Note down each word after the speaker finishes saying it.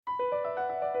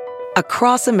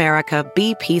Across America,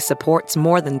 BP supports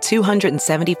more than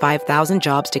 275,000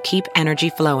 jobs to keep energy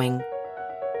flowing.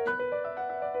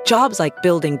 Jobs like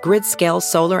building grid-scale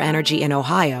solar energy in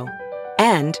Ohio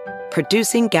and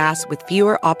producing gas with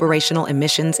fewer operational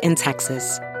emissions in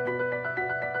Texas.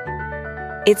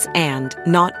 It's and,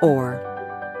 not or.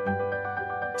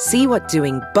 See what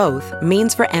doing both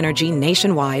means for energy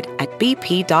nationwide at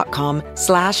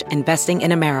bp.com/investing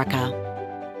in America.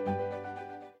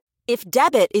 If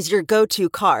debit is your go-to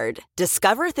card,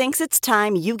 Discover thinks it's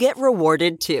time you get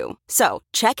rewarded too. So,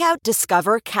 check out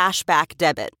Discover Cashback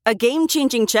Debit, a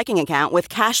game-changing checking account with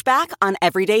cashback on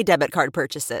everyday debit card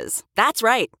purchases. That's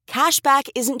right, cashback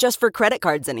isn't just for credit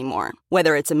cards anymore.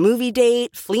 Whether it's a movie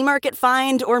date, flea market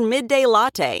find, or midday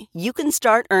latte, you can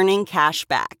start earning cash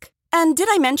back. And did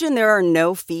I mention there are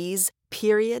no fees,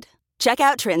 period? Check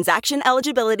out transaction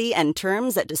eligibility and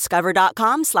terms at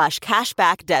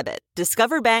discover.com/cashbackdebit.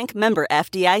 Discover Bank, member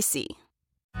FDIC.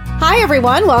 Hi,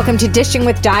 everyone. Welcome to Dishing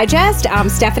with Digest. I'm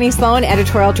Stephanie Sloan,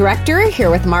 editorial director,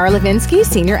 here with Mara Levinsky,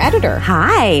 senior editor.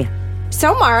 Hi.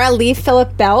 So, Mara,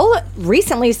 Phillip Bell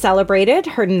recently celebrated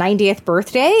her 90th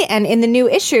birthday, and in the new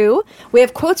issue, we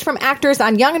have quotes from actors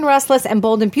on Young and Restless and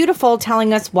Bold and Beautiful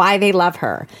telling us why they love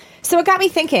her. So it got me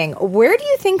thinking, where do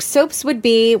you think soaps would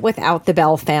be without the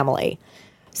Bell family?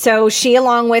 So she,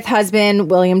 along with husband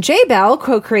William J. Bell,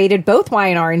 co-created both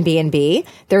Y&R and B&B.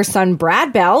 Their son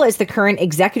Brad Bell is the current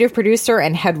executive producer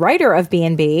and head writer of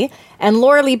B&B. And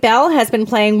Laura Lee Bell has been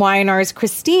playing Y&R's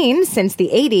Christine since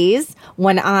the 80s,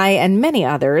 when I and many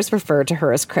others referred to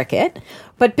her as Cricket.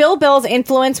 But Bill Bell's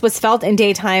influence was felt in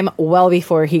daytime well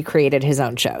before he created his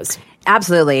own shows.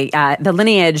 Absolutely. The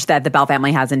lineage that the Bell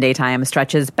family has in daytime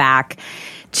stretches back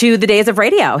to the days of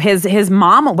radio. His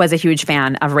mom was a huge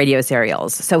fan of radio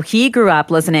serials. So he grew up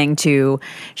listening to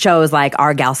shows like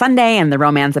Our Gal Sunday and The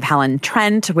Romance of Helen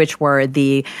Trent, which were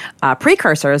the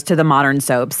precursors to the modern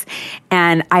soaps.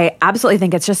 And I absolutely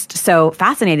think it's just so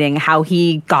fascinating how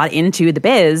he got into the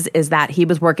biz, is that he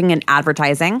was working in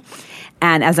advertising.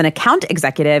 And as an account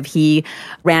executive, he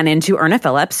ran into Erna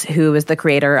Phillips, who is the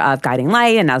creator of Guiding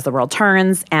Light and As the World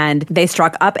Turns. And they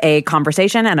struck up a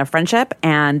conversation and a friendship.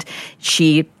 And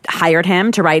she hired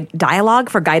him to write dialogue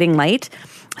for Guiding Light,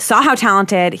 saw how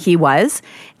talented he was,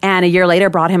 and a year later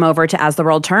brought him over to As the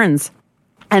World Turns.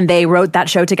 And they wrote that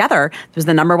show together. It was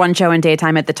the #1 show in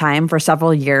daytime at the time for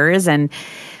several years. And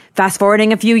fast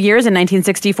forwarding a few years, in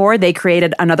 1964, they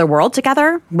created Another World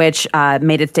together, which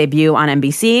made its debut on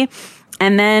NBC.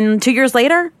 And then 2 years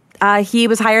later, he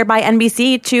was hired by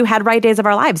NBC to head write Days of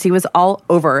Our Lives. He was all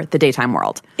over the daytime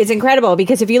world. It's incredible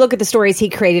because if you look at the stories he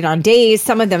created on Days,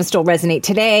 some of them still resonate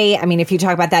today. I mean, if you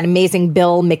talk about that amazing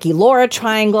Bill, Mickey, Laura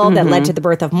triangle that led to the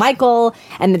birth of Michael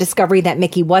and the discovery that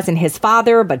Mickey wasn't his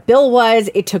father, but Bill was,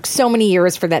 it took so many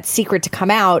years for that secret to come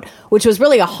out, which was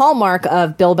really a hallmark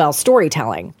of Bill Bell's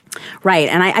storytelling. Right.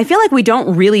 And I feel like we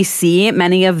don't really see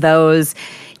many of those,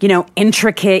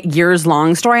 intricate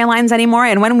years-long storylines anymore.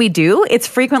 And when we do, it's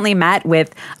frequently met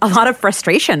with a lot of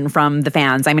frustration from the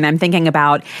fans. I mean, I'm thinking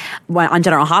about on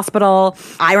General Hospital,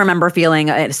 I remember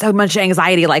feeling so much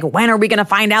anxiety, like, when are we going to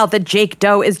find out that Jake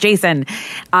Doe is Jason?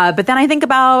 But then I think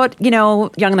about,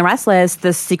 Young and the Restless,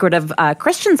 the secret of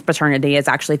Christian's paternity has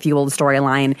actually fueled the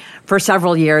storyline for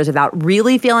several years without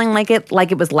really feeling like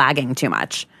it was lagging too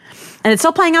much. And it's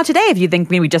still playing out today. If you think,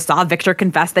 we just saw Victor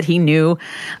confess that he knew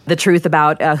the truth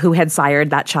about who had sired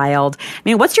that child. I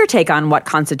mean, what's your take on what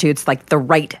constitutes like the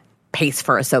right pace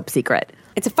for a soap secret?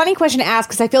 It's a funny question to ask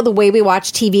because I feel the way we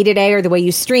watch TV today or the way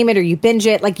you stream it or you binge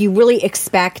it, like you really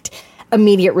expect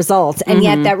immediate results. And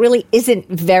yet that really isn't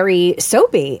very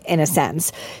soapy in a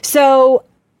sense. So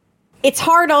it's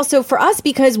hard also for us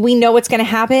because we know what's going to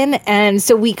happen. And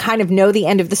so we kind of know the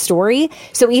end of the story.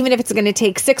 So even if it's going to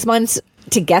take 6 months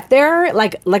to get there,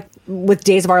 like with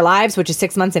Days of Our Lives, which is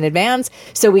 6 months in advance,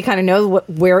 so we kind of know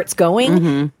where it's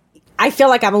going. I feel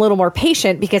like I'm a little more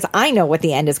patient because I know what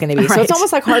the end is going to be. Right. So it's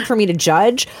almost like hard for me to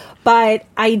judge. But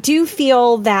I do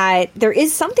feel that there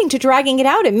is something to dragging it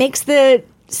out. It makes the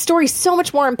story so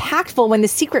much more impactful when the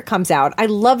secret comes out. I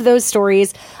love those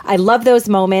stories. I love those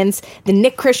moments. The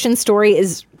Nick Christian story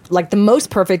is like the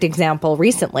most perfect example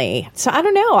recently. So I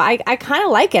don't know. I kind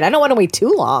of like it. I don't want to wait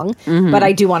too long, but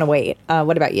I do want to wait.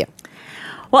 What about you?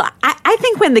 Well, I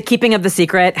think when the keeping of the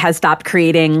secret has stopped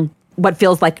creating what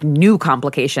feels like new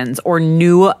complications or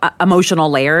new emotional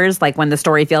layers, like when the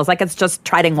story feels like it's just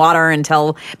treading water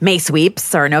until May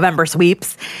sweeps or November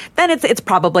sweeps, then it's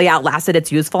probably outlasted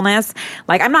its usefulness.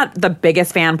 Like, I'm not the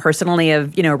biggest fan personally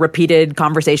of, repeated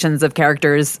conversations of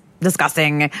characters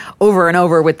discussing over and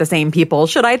over with the same people.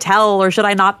 Should I tell or should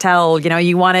I not tell? You know,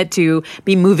 you want it to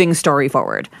be moving story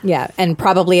forward. Yeah. And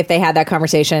probably if they had that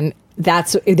conversation,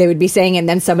 that's they would be saying, and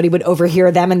then somebody would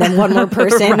overhear them, and then one more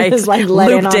person right. is like let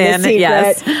Looped in on the secret.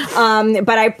 Yes.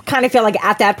 But I kind of feel like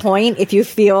at that point, if you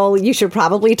feel you should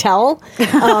probably tell,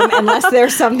 unless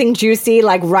there's something juicy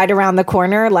like right around the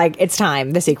corner, like it's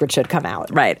time, the secret should come out.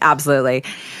 Right, absolutely.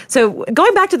 So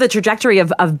going back to the trajectory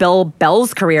of Bill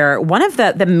Bell's career, one of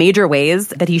the major ways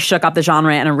that he shook up the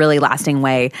genre in a really lasting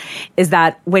way is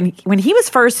that when he was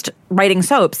first writing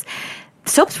soaps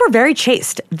were very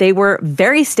chaste. They were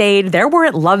very staid. There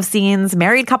weren't love scenes.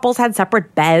 Married couples had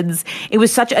separate beds. It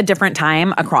was such a different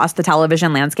time across the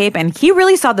television landscape. And he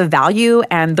really saw the value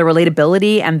and the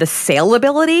relatability and the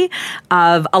saleability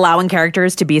of allowing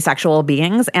characters to be sexual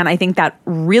beings. And I think that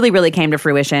really, really came to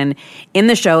fruition in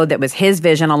the show that was his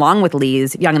vision, along with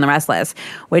Lee's, Young and the Restless,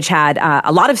 which had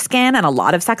a lot of skin and a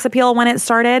lot of sex appeal when it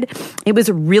started. It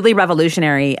was really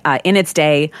revolutionary in its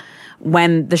day,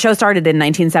 when the show started in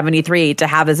 1973, to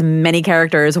have as many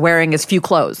characters wearing as few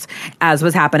clothes as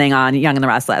was happening on Young and the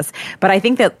Restless. But I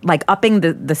think that like upping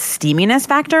the steaminess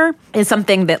factor is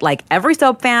something that like every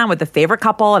soap fan with a favorite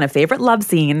couple and a favorite love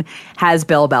scene has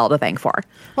Bill Bell to thank for.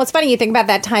 Well, it's funny, you think about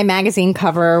that Time magazine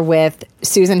cover with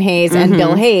Susan Hayes and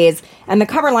Bill Hayes, and the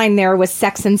cover line there was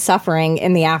sex and suffering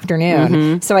in the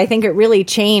afternoon. So I think it really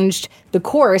changed the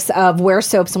course of where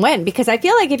soaps went, because I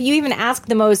feel like if you even ask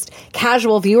the most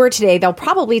casual viewer today, they'll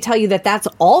probably tell you that that's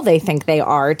all they think they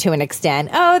are to an extent.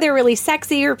 Oh, they're really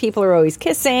sexy, or people are always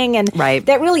kissing. And right.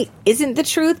 That really isn't the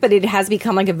truth, but it has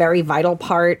become like a very vital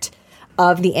part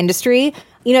of the industry.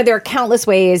 You know, there are countless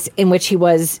ways in which he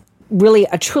was really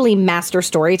a truly master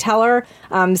storyteller.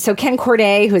 So Ken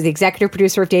Corday, who is the executive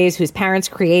producer of Days, whose parents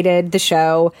created the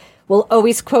show, will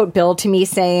always quote Bill to me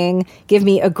saying, "Give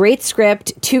me a great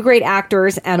script, 2 great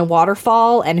actors, and a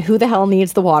waterfall, and who the hell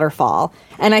needs the waterfall?"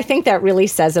 And I think that really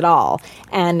says it all.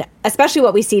 And especially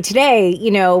what we see today,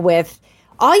 you know, with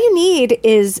all you need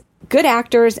is good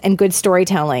actors and good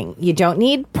storytelling. You don't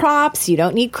need props. You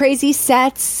don't need crazy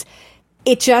sets.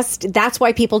 That's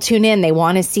why people tune in. They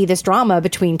want to see this drama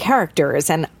between characters.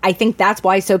 And I think that's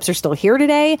why soaps are still here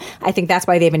today. I think that's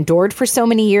why they've endured for so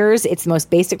many years. It's the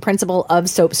most basic principle of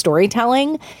soap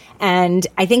storytelling. And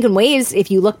I think in ways,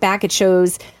 if you look back at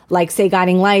shows like, say,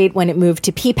 Guiding Light, when it moved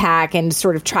to PPAC and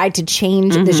sort of tried to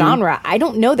change the genre, I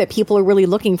don't know that people are really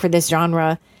looking for this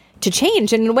genre to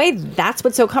change. And in a way, that's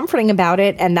what's so comforting about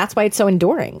it, and that's why it's so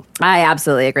enduring. I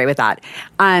absolutely agree with that.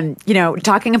 You know,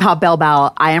 talking about Bill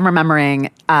Bell, I am remembering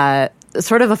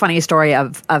sort of a funny story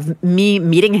of me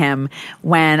meeting him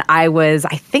when I was,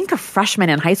 I think, a freshman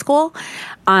in high school.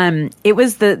 It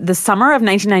was the summer of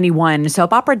 1991.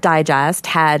 Soap Opera Digest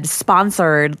had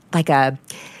sponsored like a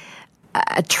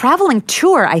traveling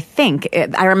tour, I think.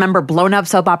 I remember blown up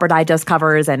Soap Opera Digest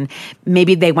covers, and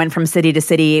maybe they went from city to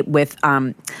city with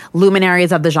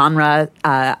luminaries of the genre.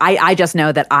 I just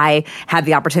know that I had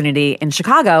the opportunity in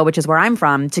Chicago, which is where I'm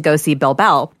from, to go see Bill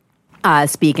Bell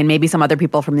speak, and maybe some other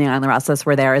people from the Young and the Restless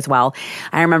were there as well.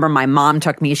 I remember my mom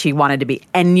took me. She wanted to be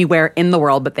anywhere in the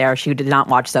world but there. She did not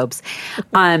watch soaps.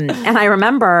 And I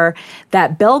remember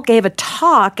that Bill gave a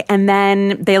talk, and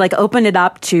then they like opened it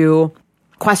up to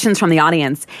questions from the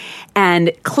audience.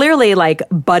 And clearly, like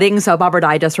budding Soap Opera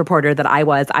Digest reporter that I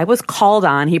was called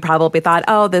on. He probably thought,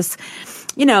 oh, this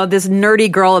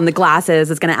nerdy girl in the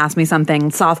glasses is going to ask me something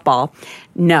softball.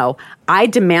 No, I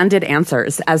demanded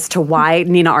answers as to why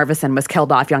Nina Arvison was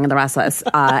killed off Young and the Restless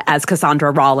as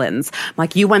Cassandra Rollins. I'm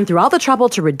like, you went through all the trouble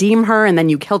to redeem her, and then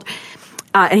you killed...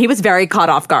 and he was very caught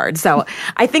off guard. So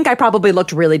I think I probably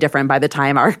looked really different by the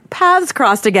time our paths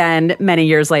crossed again many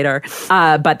years later.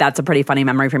 But that's a pretty funny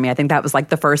memory for me. I think that was like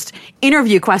the first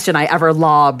interview question I ever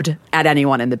lobbed at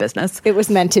anyone in the business. It was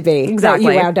meant to be. Exactly.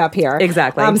 That you wound up here.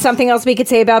 Exactly. Something else we could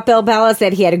say about Bill Bell is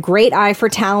that he had a great eye for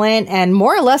talent and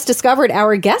more or less discovered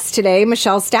our guest today,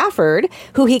 Michelle Stafford,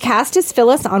 who he cast as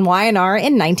Phyllis on Y&R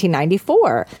in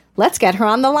 1994. Let's get her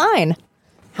on the line.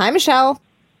 Hi, Michelle.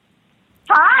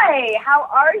 Hi, how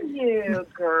are you,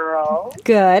 girl?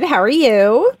 Good. How are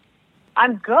you?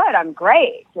 I'm good. I'm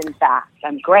great. In fact,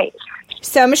 I'm great.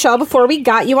 So, Michelle, before we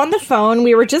got you on the phone,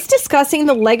 we were just discussing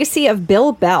the legacy of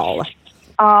Bill Bell.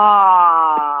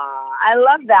 I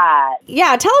love that.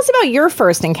 Yeah, tell us about your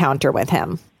first encounter with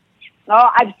him. Oh,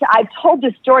 I've told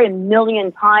this story a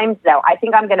million times, though. I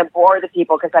think I'm going to bore the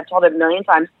people because I've told it a million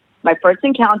times. My first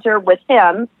encounter with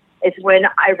him is when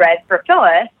I read for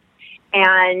Phyllis.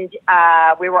 And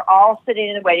we were all sitting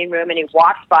in the waiting room, and he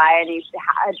walked by, and he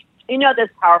had, those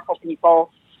powerful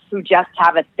people who just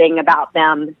have a thing about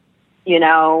them.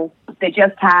 They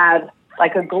just have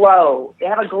like a glow. They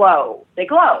have a glow. They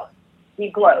glow. He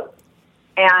glows.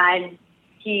 And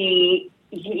he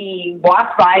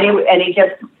walked by and he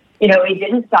just, he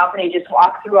didn't stop, and he just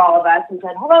walked through all of us and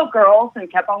said, "Hello, girls,"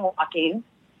 and kept on walking.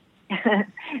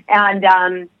 And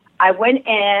I went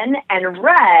in and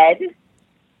read,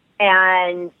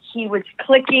 and he was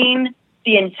clicking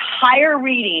the entire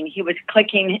reading. He was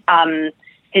clicking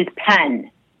his pen,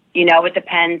 with the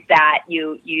pens that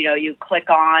you click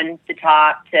on the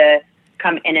top to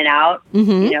come in and out,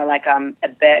 like a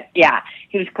bit. Yeah,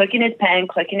 he was clicking his pen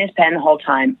the whole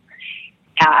time.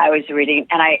 I was reading,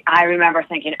 and I remember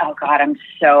thinking, oh God,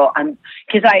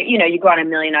 because you go on a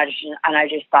million auditions, and I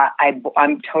just thought,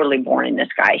 I'm totally boring this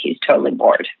guy. He's totally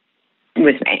bored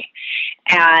with me.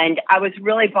 And I was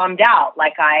really bummed out.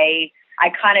 Like I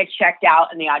kind of checked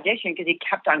out in the audition because he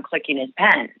kept on clicking his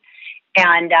pen.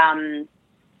 And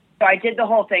so I did the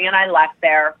whole thing, and I left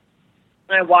there.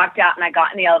 And I walked out, and I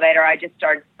got in the elevator. I just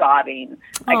started sobbing.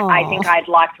 Like, aww. I think I'd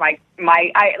locked that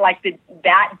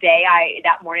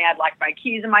morning I'd locked my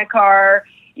keys in my car,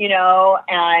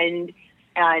 and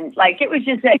like, it was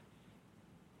just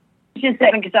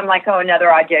because I'm like, oh, another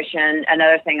audition,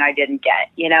 another thing I didn't get,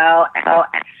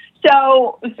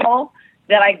 So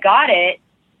that I got it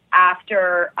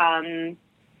after,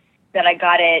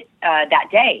 that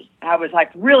day. I was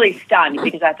like really stunned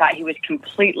because I thought he was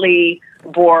completely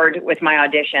bored with my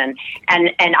audition.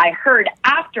 And I heard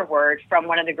afterward from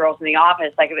one of the girls in the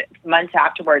office, like months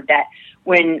afterward, that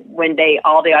when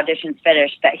all the auditions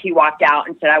finished, that he walked out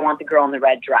and said, "I want the girl in the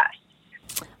red dress."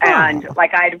 And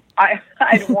like I'd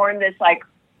worn this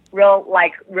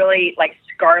really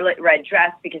scarlet red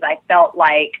dress because I felt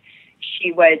like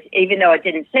she was, even though it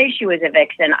didn't say she was a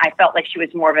vixen, I felt like she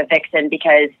was more of a vixen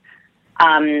because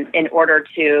in order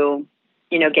to,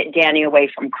 get Danny away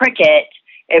from cricket,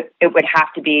 it would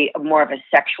have to be more of a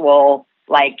sexual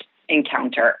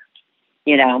encounter,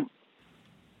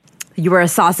 You were a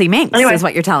saucy minx, anyway, is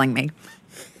what you're telling me.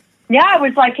 Yeah, I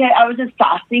was a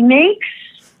saucy minx.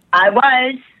 I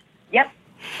was. Yep.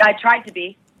 I tried to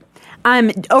be.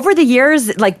 Over the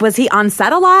years, was he on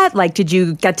set a lot? Did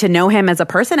you get to know him as a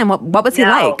person, and what was he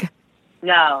like?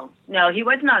 No, he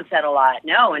wasn't on set a lot.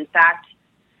 No, in fact,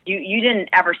 you didn't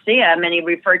ever see him, and he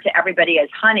referred to everybody as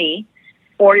honey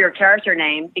or your character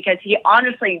name because he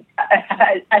honestly,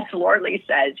 as Lorelei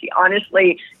says, he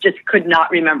honestly just could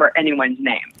not remember anyone's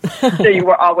name. So you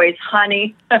were always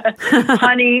honey,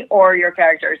 honey or your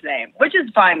character's name, which is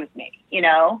fine with me.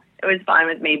 It was fine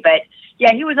with me. But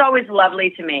yeah, he was always lovely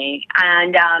to me.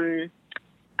 And,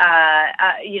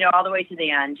 all the way to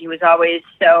the end, he was always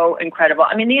so incredible.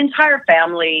 I mean, the entire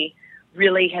family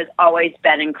really has always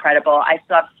been incredible. I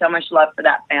still have so much love for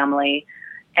that family.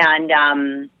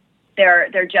 And,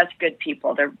 they're just good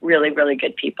people. They're really, really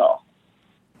good people.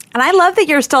 And I love that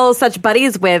you're still such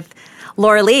buddies with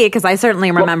Laura Lee, because I certainly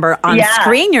remember on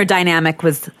screen your dynamic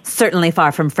was certainly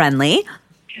far from friendly.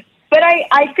 But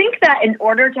I think that in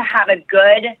order to have a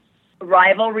good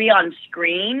rivalry on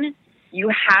screen, you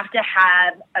have to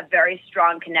have a very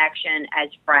strong connection as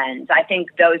friends. I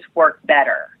think those work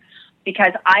better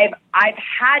because I've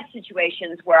had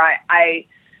situations where I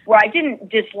didn't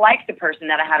dislike the person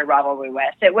that I had a rivalry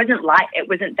with. It wasn't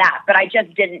that, but I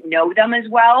just didn't know them as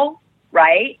well,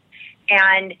 right?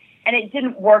 And it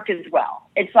didn't work as well.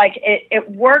 It's like it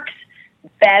works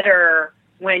better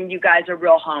when you guys are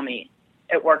real homies.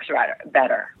 It works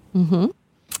better. Mm-hmm.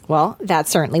 Well, that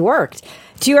certainly worked.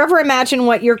 Do you ever imagine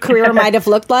what your career might have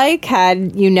looked like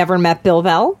had you never met Bill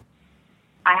Bell?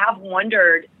 I have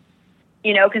wondered,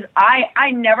 because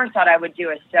I never thought I would do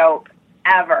a soap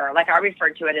ever. I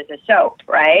referred to it as a soap,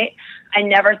 right? I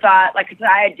never thought, because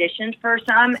I auditioned for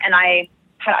some, and I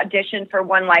had auditioned for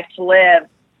One Life to Live,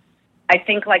 I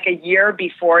think a year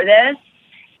before this,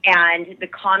 and the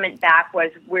comment back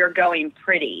was, "We're going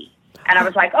pretty." And I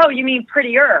was like, "Oh, you mean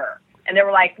prettier?" And they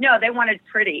were like, "No, they wanted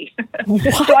pretty."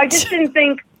 So I just didn't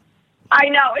think, I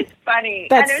know, it's funny.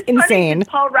 That's and it's insane.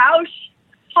 Paul Rausch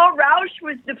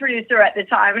was the producer at the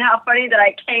time, and how funny that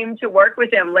I came to work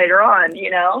with him later on,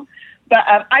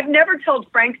 But I've never told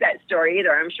Frank that story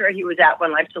either. I'm sure he was at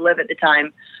One Life to Live at the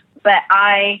time. But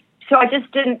I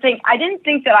just didn't think, I just didn't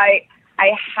think that I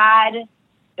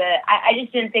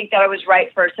was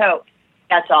right for a soap.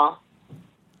 That's all.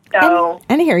 So,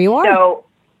 and here you are. So,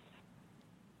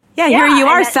 here you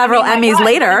are several Emmys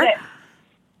later.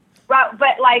 Right,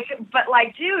 but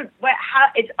dude,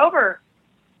 how it's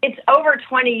over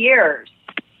 20 years.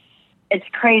 It's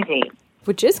crazy.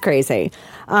 Which is crazy.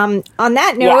 On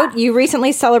that note, you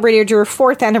recently celebrated your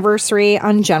 4th anniversary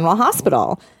on General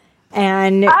Hospital.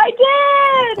 And I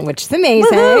did! Which is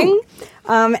amazing.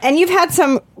 And you've had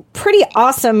some pretty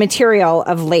awesome material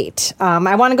of late.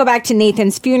 I want to go back to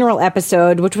Nathan's funeral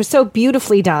episode, which was so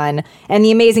beautifully done, and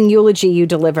the amazing eulogy you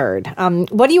delivered.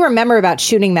 What do you remember about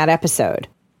shooting that episode?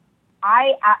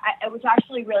 It was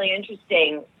actually really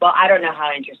interesting. Well, I don't know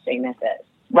how interesting this is.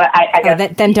 But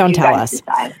then don't tell us.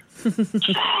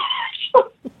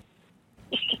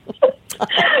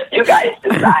 You guys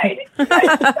decide. You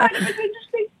guys decide if it's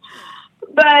interesting.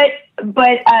 But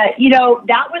you know,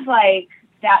 that was like,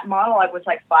 that monologue was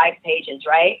like 5 pages,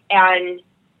 right? And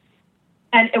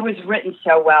it was written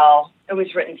so well. It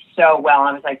was written so well.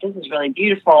 I was like, this is really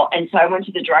beautiful. And so I went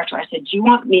to the director. I said, do you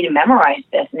want me to memorize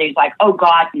this? And he was like, oh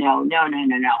God, no.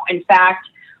 In fact,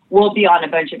 we'll be on a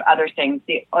bunch of other things.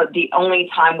 The only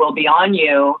time we'll be on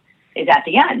you is at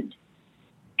the end.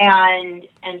 And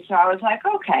so I was like,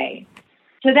 okay.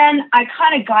 So then I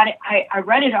kind of got it. I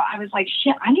read it. I was like,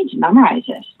 shit, I need to memorize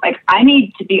this. Like, I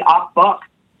need to be off book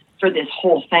for this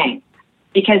whole thing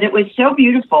because it was so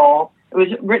beautiful. It was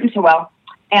written so well.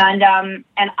 And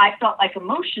I felt like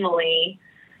emotionally,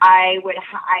 I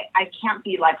can't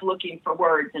be like looking for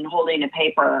words and holding a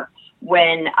paper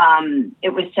when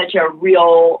it was such a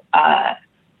real, what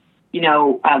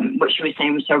she was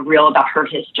saying was so real about her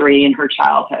history and her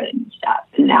childhood and stuff,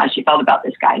 and how she felt about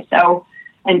this guy. So,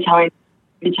 and telling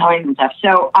them stuff.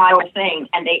 So I was saying,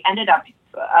 and they ended up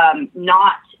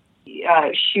not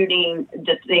shooting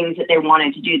the things that they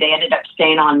wanted to do. They ended up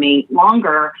staying on me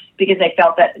longer because they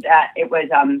felt that it was,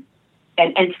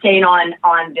 and staying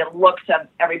on the looks of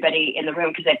everybody in the room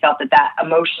because they felt that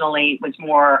emotionally was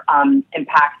more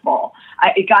impactful.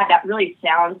 God, that really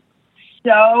sounds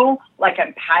so like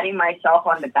I'm patting myself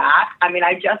on the back. I mean,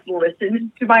 I just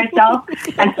listened to myself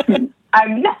and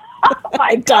I'm not. Oh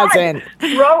my it God. Doesn't.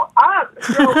 Throw up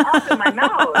in my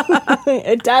mouth.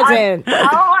 It doesn't. Oh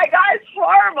my God, it's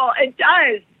horrible. It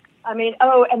does. I mean,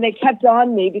 and they kept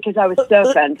on me because I was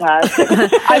so fantastic.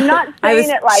 I'm not saying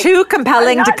it like too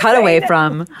compelling to cut away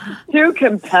from. Too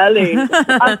compelling.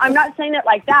 I'm not saying it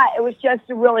like that. It was just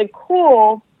really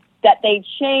cool that they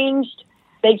changed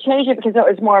it because it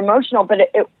was more emotional,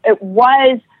 but it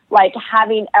was like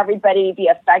having everybody be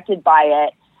affected by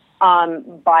it.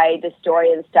 By the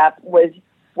story and stuff was,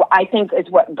 I think, is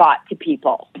what got to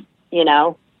people, you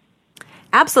know?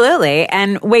 Absolutely.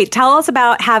 And wait, tell us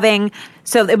about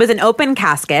so it was an open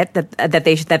casket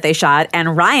that they shot,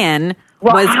 and Ryan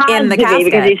was in the casket.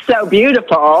 Because he's so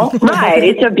beautiful. Right.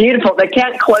 He's so beautiful. They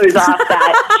can't close off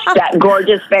that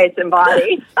gorgeous face and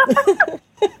body.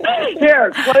 Here,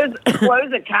 close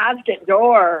the casket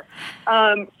door.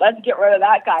 Let's get rid of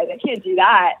that guy. They can't do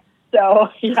that. So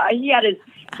yeah, he had his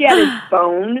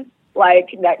phone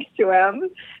like next to him,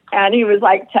 and he was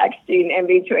like texting in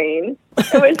between.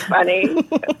 It was funny.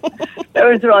 It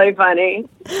was really funny.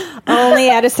 Only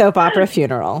at a soap opera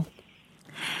funeral.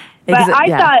 But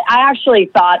I actually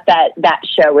thought that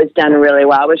show was done really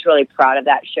well. I was really proud of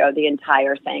that show, the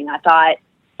entire thing. I thought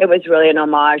it was really an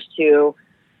homage to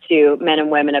men and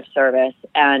women of service,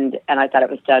 and I thought it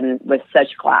was done with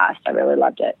such class. I really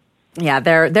loved it. Yeah,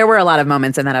 there were a lot of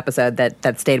moments in that episode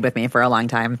that stayed with me for a long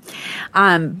time.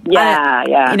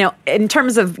 Yeah. You know, in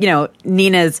terms of,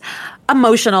 Nina's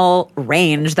emotional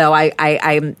range, though,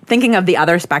 I'm thinking of the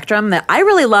other spectrum that I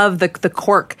really love the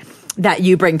quirk that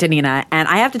you bring to Nina. And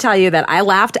I have to tell you that I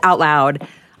laughed out loud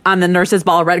on the Nurses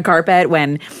Ball red carpet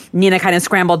when Nina kind of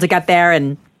scrambled to get there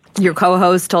and your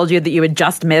co-host told you that you had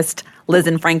just missed Liz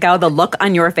and Franco. The look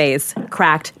on your face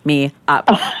cracked me up.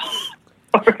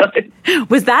 Really?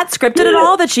 Was that scripted at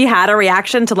all, that she had a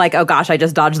reaction to like, oh gosh, I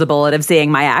just dodged the bullet of seeing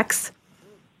my ex?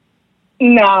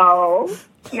 No,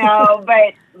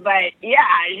 but yeah,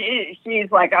 she's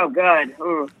like, oh good.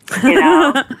 Ooh.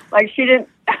 Like she didn't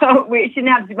have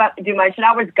to do much, and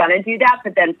I was going to do that,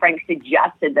 but then Frank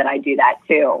suggested that I do that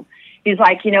too. He's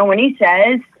like, when he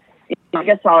says, I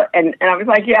guess and I was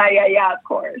like, yeah, of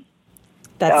course.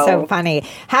 That's so funny.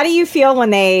 How do you feel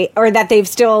when that they've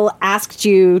still asked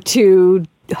you to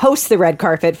host the red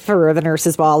carpet for the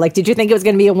Nurses Ball? Like, did you think it was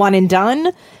going to be a one and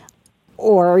done?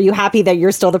 Or are you happy that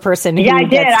you're still the person who I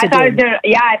did. I thought it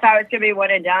was going to be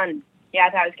one and done. Yeah, I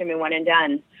thought it was going to be one and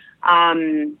done.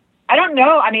 I don't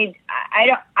know. I mean,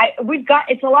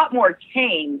 it's a lot more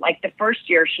tame. Like the first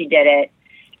year she did it,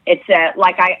 it's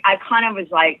I kind of was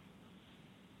like,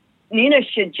 Nina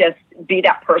should just be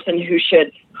that person who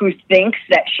thinks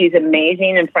that she's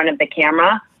amazing in front of the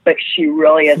camera, but she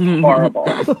really is horrible.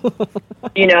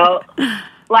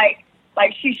 Like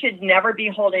she should never be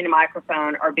holding a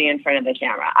microphone or be in front of the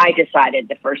camera. I decided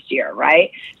the first year,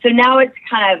 right? So now it's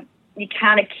you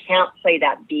kind of can't play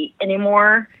that beat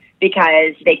anymore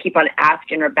because they keep on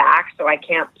asking her back. So I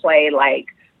can't play like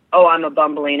oh, I'm a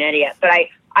bumbling idiot. But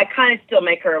I kind of still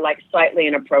make her like slightly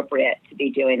inappropriate to be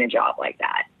doing a job like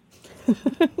that.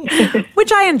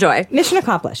 Which I enjoy. Mission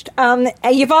accomplished.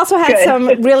 You've also had Good.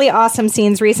 some really awesome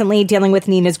scenes recently dealing with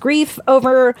Nina's grief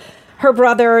over her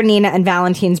brother, Nina and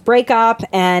Valentine's breakup,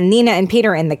 and Nina and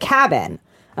Peter in the cabin.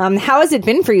 How has it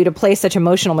been for you to play such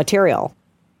emotional material?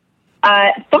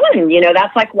 Fun. You know,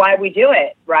 that's like why we do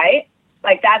it, right?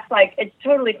 Like, that's like, it's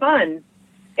totally fun.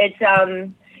 It's,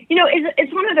 you know,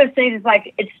 it's one of those things. It's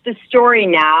like, it's the story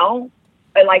now,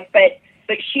 but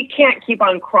she can't keep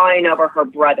on crying over her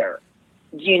brother.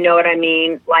 Do you know what I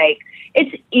mean? Like,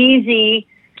 it's easy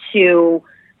to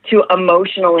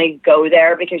emotionally go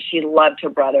there because she loved her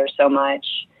brother so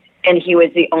much, and he was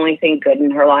the only thing good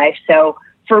in her life. So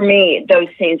for me, those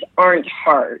scenes aren't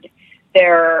hard.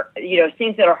 They're, you know,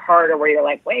 scenes that are harder where you're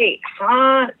like, wait,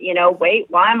 huh? You know, wait,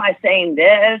 why am I saying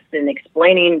this and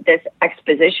explaining this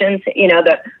exposition? You know,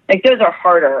 like those are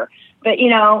harder. But, you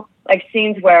know, like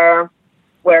scenes where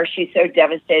she's so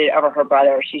devastated over her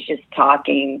brother, she's just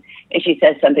talking and she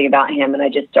says something about him and I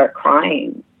just start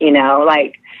crying, you know,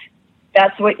 like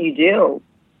that's what you do.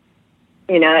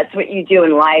 You know, that's what you do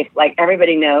in life. Like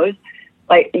everybody knows,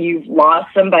 like you've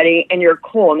lost somebody and you're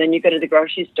cool. And then you go to the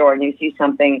grocery store and you see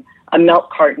something, a milk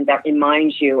carton that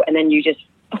reminds you. And then you just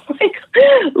like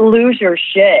lose your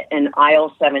shit in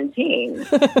aisle 17,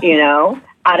 you know,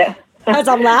 As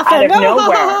I'm laughing. out of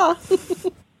nowhere.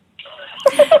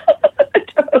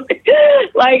 Totally.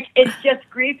 Like, it's just,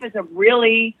 grief is a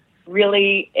really,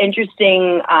 really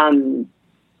interesting,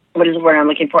 what is the word I'm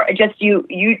looking for? It just,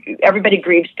 everybody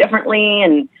grieves differently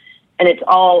and it's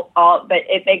all, but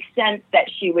it makes sense that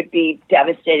she would be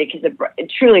devastated because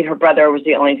truly her brother was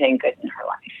the only thing good in her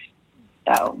life.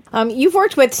 So, you've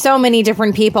worked with so many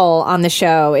different people on the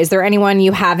show. Is there anyone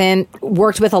you haven't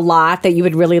worked with a lot that you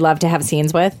would really love to have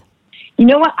scenes with? You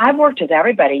know what? I've worked with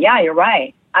everybody. Yeah, you're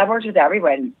right. I've worked with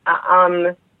everyone.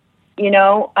 You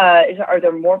know, are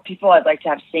there more people I'd like to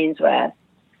have scenes with?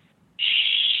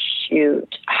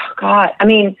 Shoot. Oh, God. I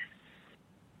mean,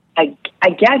 I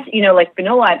guess, you know, like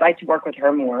Vanilla, I'd like to work with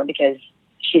her more because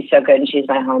she's so good and she's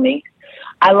my homie.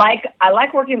 I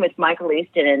like working with Michael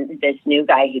Easton and this new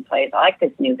guy he plays. I like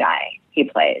this new guy he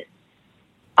plays.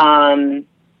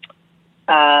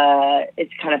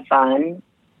 It's kind of fun.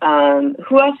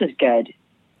 Who else is good?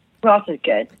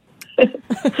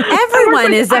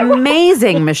 Everyone is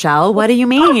amazing, Michelle. What do you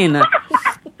mean?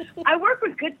 I work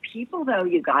with good people, though,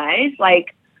 you guys.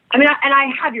 Like, I mean,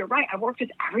 you're right. I worked with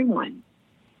everyone.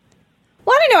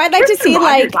 Well, I don't know. I'd like to see,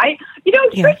 Rogers, like...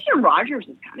 Tristan Rogers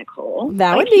is kind of cool.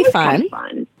 That would be fun.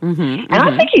 And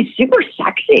I think he's super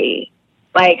sexy.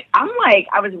 Like,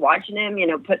 I was watching him, you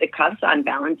know, put the cuffs on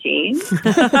Valentine.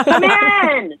 Come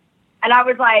in! And I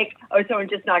was like, oh, someone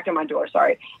just knocked on my door,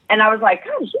 sorry. And I was like,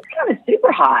 oh, he's kind of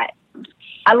super hot.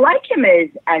 I like him as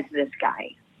this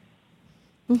guy.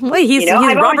 Wait, he's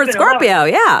Robert Scorpio,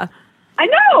 yeah. I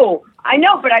know,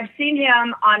 but I've seen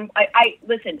him on,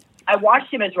 listen, I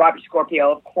watched him as Robert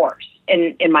Scorpio, of course,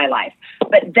 in my life.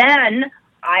 But then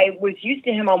I was used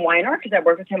to him on Y&R because I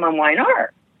worked with him on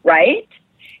Y&R, right?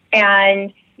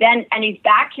 And he's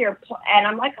back here, and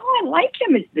I'm like, oh, I like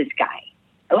him as this guy.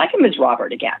 I like him as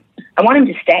Robert again. I want him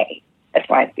to stay. That's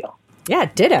why I feel. Yeah,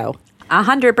 ditto.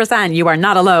 100%. You are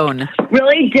not alone.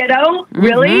 Really? Ditto?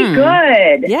 Really?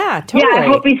 Good. Yeah, totally. Yeah, I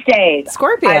hope he stays.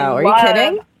 Scorpio, are you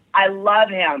kidding? I love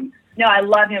him. No, I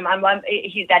love him.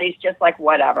 He's just like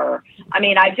whatever. I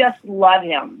mean, I just love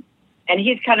him. And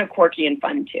he's kind of quirky and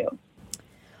fun, too.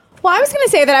 Well, I was going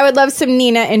to say that I would love some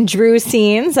Nina and Drew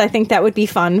scenes. I think that would be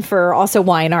fun for also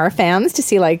Y&R fans to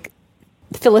see, like,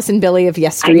 Phyllis and Billy of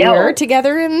yesteryear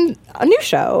together in a new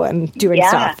show and doing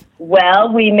stuff.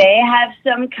 Well, we may have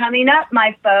some coming up,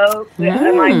 my folks,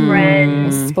 my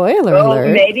friends. Spoiler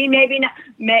alert. Maybe not.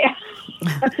 Maybe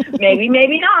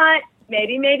not.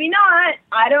 Maybe not.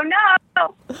 I don't know.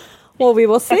 Well, we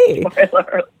will see.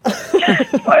 Spoiler.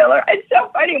 It's so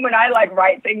funny when I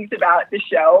write things about the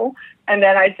show and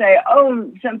then I say,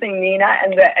 oh, something Nina,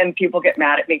 and people get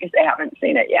mad at me because they haven't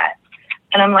seen it yet.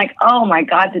 And I'm like, oh, my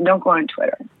God, then don't go on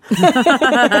Twitter.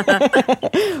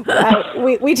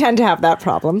 We tend to have that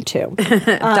problem, too.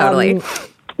 Totally.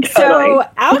 So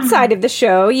outside of the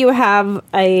show, you have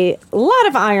a lot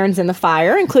of irons in the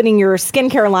fire, including your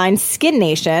skincare line, Skin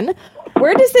Nation.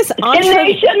 Where does this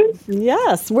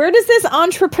Yes. Where does this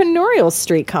entrepreneurial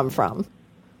streak come from?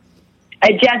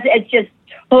 It's just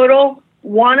total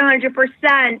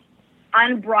 100%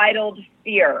 unbridled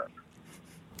fear.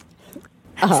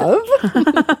 Of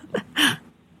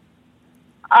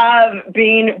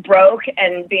being broke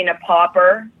and being a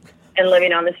pauper and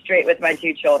living on the street with my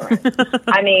 2 children.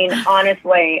 I mean,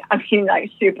 honestly,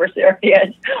 like super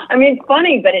serious. I mean,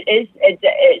 funny, but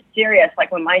it's serious.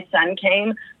 Like when my son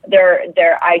came,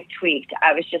 I tweaked.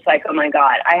 I was just like, oh my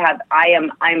God,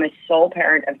 I'm a sole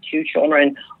parent of 2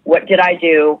 children. What did I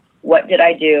do?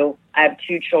 I have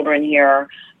 2 children here.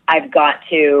 I've got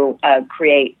to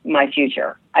create my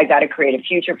future. I got to create a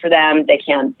future for them. They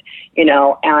can't,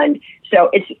 and so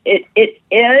it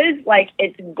is like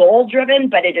it's goal driven,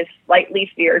 but it is slightly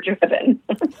fear driven.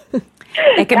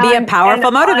 It can be a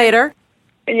powerful motivator.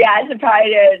 Yes, it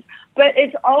probably is. But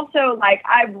it's also like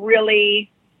I really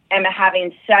am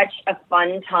having such a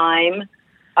fun time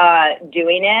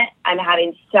doing it. I'm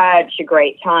having such a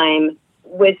great time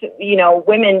with,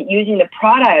 women using the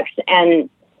products and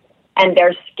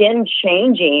their skin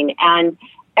changing and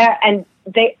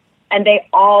they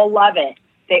all love it.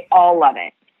 They all love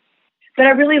it. But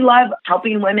I really love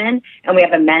helping women, and we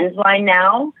have a men's line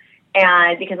now.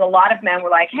 And because a lot of men were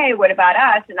like, hey, what about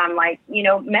us? And I'm like, men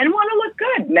want to look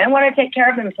good. Men want to take care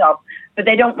of themselves, but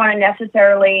they don't want to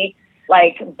necessarily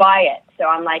buy it. So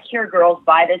I'm like, here, girls,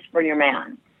 buy this for your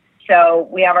man. So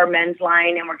we have our men's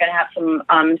line, and we're going to have some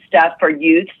stuff for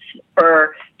youths,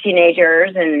 for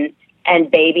teenagers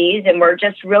and babies. And we're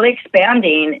just really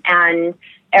expanding, and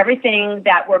everything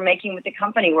that we're making with the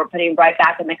company, we're putting right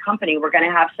back in the company. We're going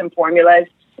to have some formulas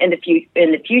in the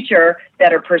future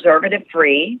that are preservative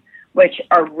free, which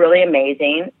are really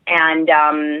amazing. And,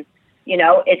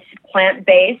 it's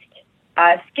plant-based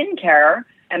skincare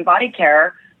and body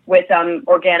care with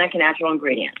organic and natural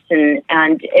ingredients. And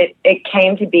it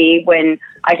came to be when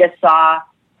I just saw,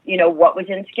 what was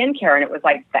in skincare. And it was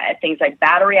like things like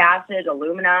battery acid,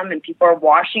 aluminum, and people are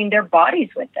washing their bodies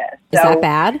with this. Is that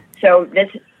bad? So this,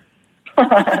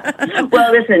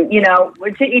 well, listen,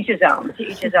 to each his own,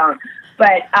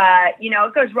 But,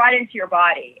 it goes right into your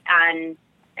body. And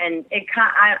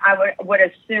I would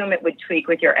assume it would tweak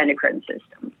with your endocrine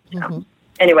system. So,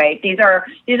 anyway, these are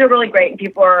really great, and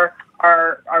people are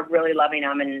really loving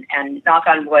them, and knock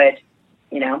on wood,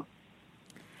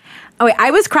 Oh, wait,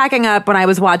 I was cracking up when I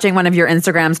was watching one of your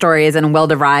Instagram stories, and Will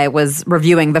DeVry was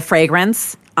reviewing the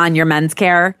fragrance on your men's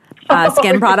care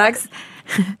skin products.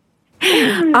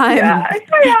 Yeah.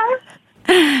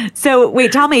 So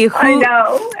wait, tell me who. I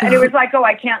know, and it was like, oh,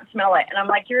 I can't smell it, and I'm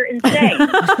like, you're insane.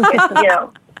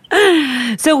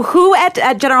 So who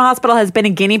at General Hospital has been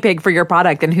a guinea pig for your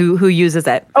product, and who uses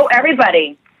it? Oh,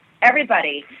 everybody.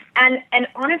 And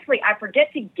honestly, I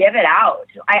forget to give it out.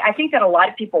 I think that a lot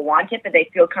of people want it, but they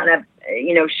feel kind of,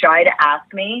 shy to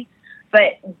ask me.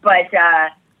 But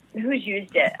who's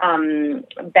used it?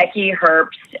 Becky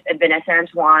Herbst, Vanessa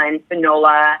Antoine,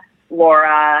 Finola,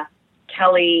 Laura,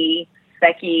 Kelly,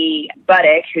 Becky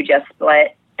Buddick, who just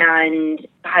split, and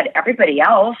God, everybody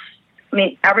else. I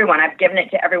mean, everyone. I've given it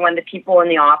to everyone, the people in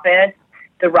the office,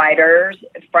 the writers.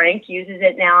 Frank uses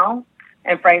it now.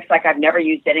 And Frank's like, I've never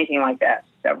used anything like this.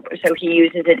 So he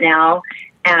uses it now.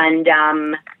 And,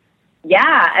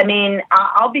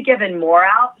 I'll be giving more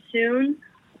out soon.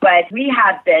 But we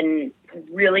have been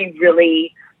really,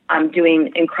 really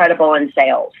doing incredible in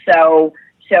sales. So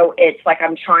it's like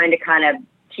I'm trying to kind of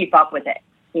keep up with it,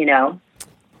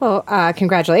 Well,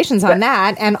 congratulations on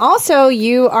that. And also,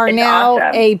 you are now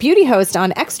awesome. A beauty host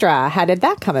on Extra. How did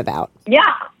that come about? Yeah,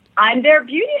 I'm their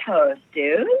beauty host,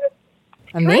 dude.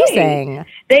 Amazing.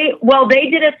 They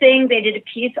did a thing. They did a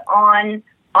piece on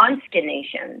Skin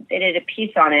Nation. They did a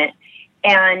piece on it.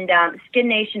 And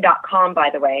skinnation.com, by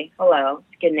the way. Hello,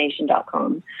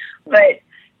 skinnation.com. But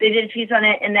they did a piece on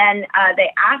it. And then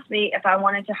they asked me if I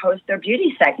wanted to host their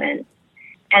beauty segment.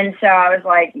 And so I was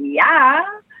like, yeah.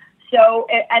 So,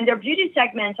 and their beauty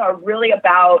segments are really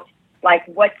about like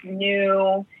what's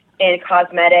new in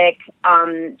cosmetic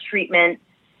treatments.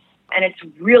 And it's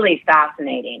really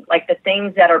fascinating. Like the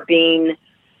things that are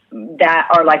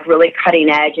like really cutting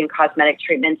edge in cosmetic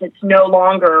treatments. It's no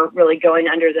longer really going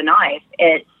under the knife.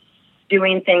 It's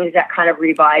doing things that kind of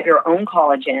revive your own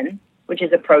collagen, which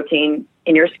is a protein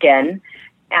in your skin.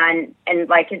 And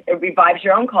like it revives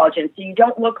your own collagen. So you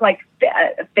don't look like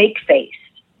a fake face.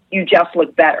 You just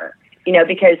look better,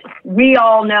 because we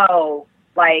all know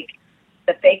like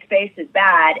the fake face is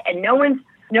bad, and no one's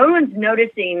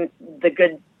noticing the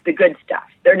good stuff.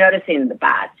 They're noticing the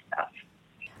bad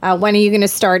stuff. When are you going to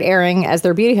start airing as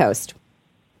their beauty host?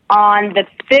 On the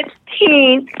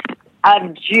 15th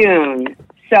of June.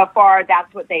 So far,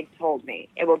 that's what they've told me.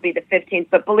 It will be the 15th,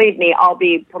 but believe me, I'll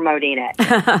be promoting it.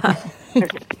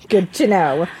 Good to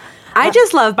know. I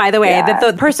just love, by the way, that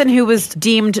the person who was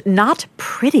deemed not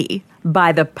pretty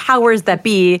by the powers that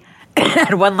be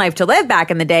at One Life to Live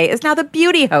back in the day is now the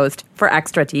beauty host for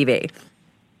Extra TV.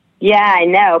 Yeah, I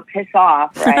know. Piss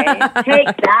off, right? Take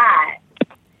that.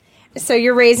 So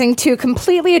you're raising two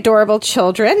completely adorable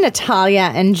children,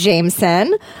 Natalia and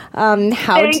Jameson.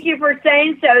 Thank you for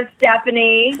saying so,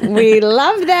 Stephanie. We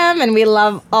love them, and we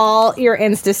love all your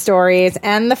Insta stories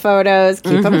and the photos.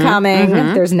 Keep them coming.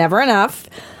 There's never enough.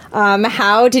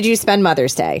 How did you spend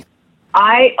Mother's Day?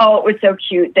 It was so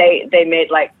cute. They made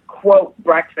like, quote,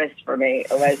 breakfast for me.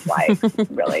 It was like,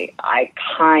 really, I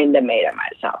kind of made it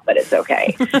myself, but it's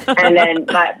okay. And then,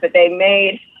 but they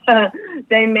made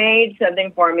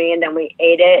something for me, and then we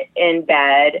ate it in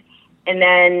bed. And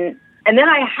then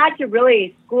I had to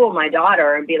really school my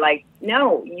daughter and be like,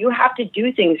 no, you have to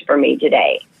do things for me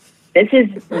today. This is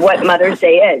what Mother's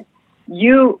Day is.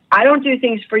 I don't do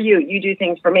things for you. You do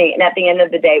things for me. And at the end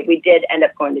of the day, we did end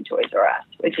up going to Toys R Us,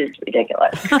 which is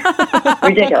ridiculous.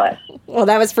 Ridiculous. Well,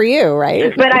 that was for you,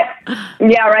 right? But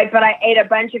I ate a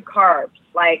bunch of carbs.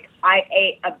 Like, I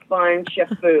ate a bunch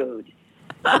of food,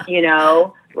 you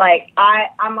know? Like,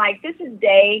 I'm like, this is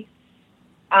day,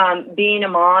 being a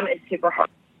mom is super hard.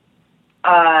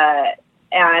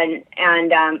 And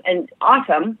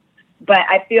awesome. But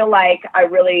I feel like I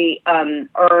really,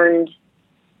 earned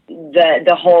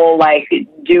the whole, like,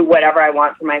 do whatever I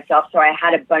want for myself. So I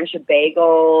had a bunch of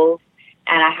bagels,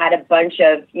 and I had a bunch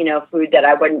of, you know, food that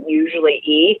I wouldn't usually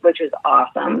eat, which was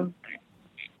awesome,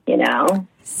 you know?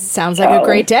 Sounds like a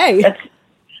great day.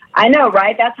 I know,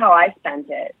 right? That's how I spent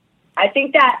it. I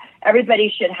think that everybody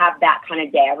should have that kind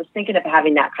of day. I was thinking of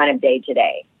having that kind of day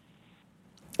today,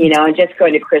 you know, and just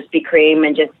going to Krispy Kreme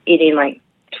and just eating like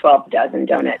 12 dozen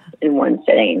donuts in one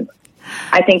sitting.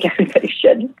 I think everybody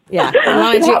should. Yeah.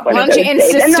 Why don't you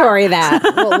Insta story that?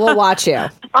 We'll watch you.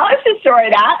 I'll Insta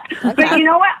story that. Okay. But you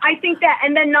know what? I think that,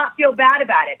 and then not feel bad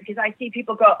about it, because I see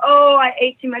people go, oh, I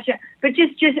ate too much. But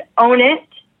just own it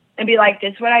and be like,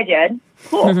 this is what I did.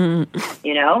 Cool.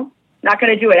 You know, not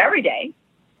going to do it every day,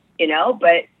 you know,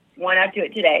 but why not do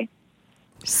it today?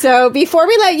 So before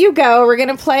we let you go, we're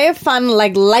going to play a fun,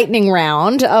 like, lightning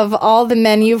round of all the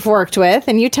men you've worked with,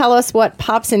 and you tell us what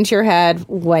pops into your head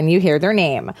when you hear their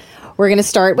name. We're going to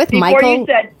start with Michael.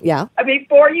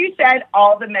 Before you said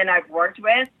all the men I've worked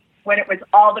with, when it was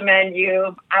all the men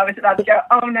I was about to go,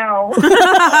 oh no.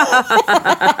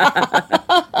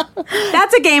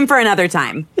 That's a game for another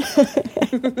time.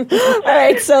 All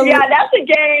right, so yeah, that's a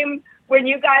game when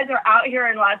you guys are out here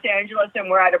in Los Angeles and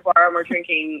we're at a bar and we're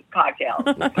drinking cocktails.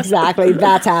 Exactly,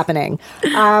 that's happening.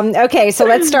 Okay, so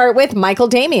let's start with Michael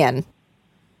Damian.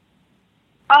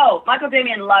 Oh, Michael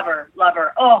Damian, lover.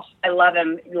 Oh, I love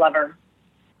him, lover.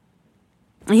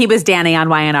 He was Danny on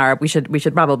YNR. We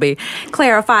should probably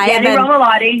clarify. Danny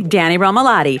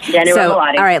Romalotti.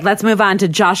 All right, let's move on to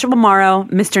Joshua Morrow,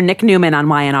 Mr. Nick Newman on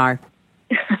YNR.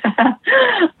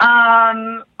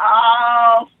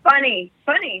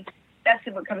 Funny. That's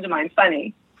what comes to mind.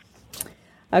 Funny.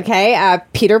 Okay,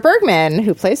 Peter Bergman,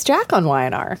 who plays Jack on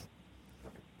YNR.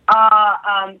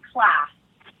 Class.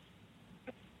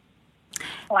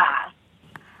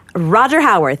 Roger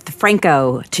Howarth,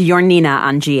 Franco, to your Nina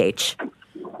on GH.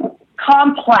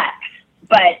 Complex,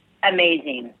 but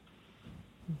amazing.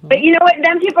 Mm-hmm. But you know what?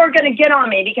 Then people are going to get on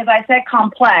me because I said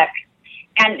complex,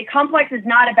 and complex is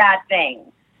not a bad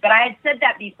thing. But I had said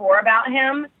that before about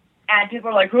him, and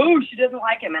people are like, oh, she doesn't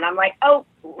like him. And I'm like, oh,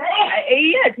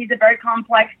 he is. He's a very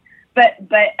complex but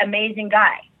amazing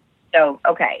guy. So,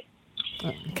 okay.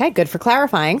 Okay, good for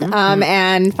clarifying. Mm-hmm.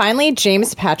 And finally,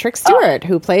 James Patrick Stewart,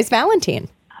 who plays Valentine.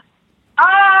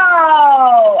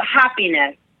 Oh,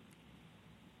 happiness.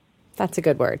 That's a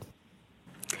good word.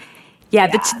 Yeah,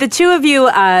 the two of you,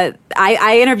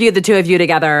 I interviewed the two of you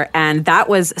together, and that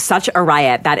was such a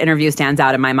riot. That interview stands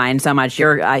out in my mind so much.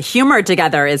 Your humor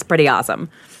together is pretty awesome.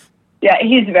 Yeah,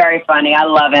 he's very funny. I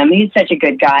love him. He's such a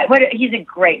good guy. He's a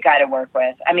great guy to work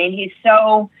with. I mean,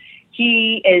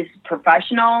 he is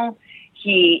professional.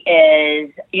 He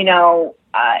is,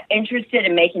 interested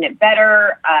in making it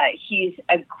better. He's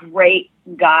a great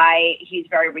guy. He's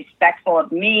very respectful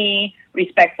of me,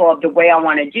 respectful of the way I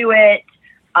want to do it.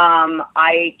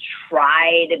 I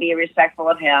try to be respectful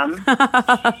of him.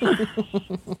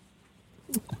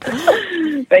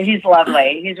 But he's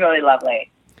lovely. He's really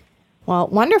lovely. Well,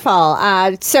 wonderful.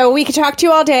 So we could talk to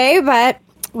you all day, but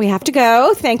we have to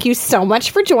go. Thank you so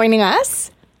much for joining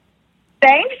us.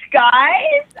 Thanks,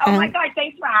 guys. Oh, my God.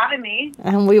 Thanks for having me.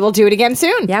 And we will do it again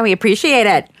soon. Yeah, we appreciate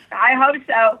it. I hope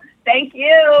so. Thank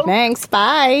you. Thanks.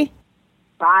 Bye.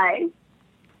 Bye.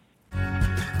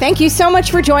 Thank you so much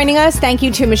for joining us. Thank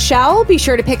you to Michelle. Be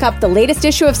sure to pick up the latest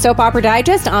issue of Soap Opera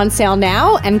Digest on sale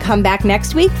now and come back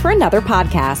next week for another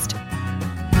podcast.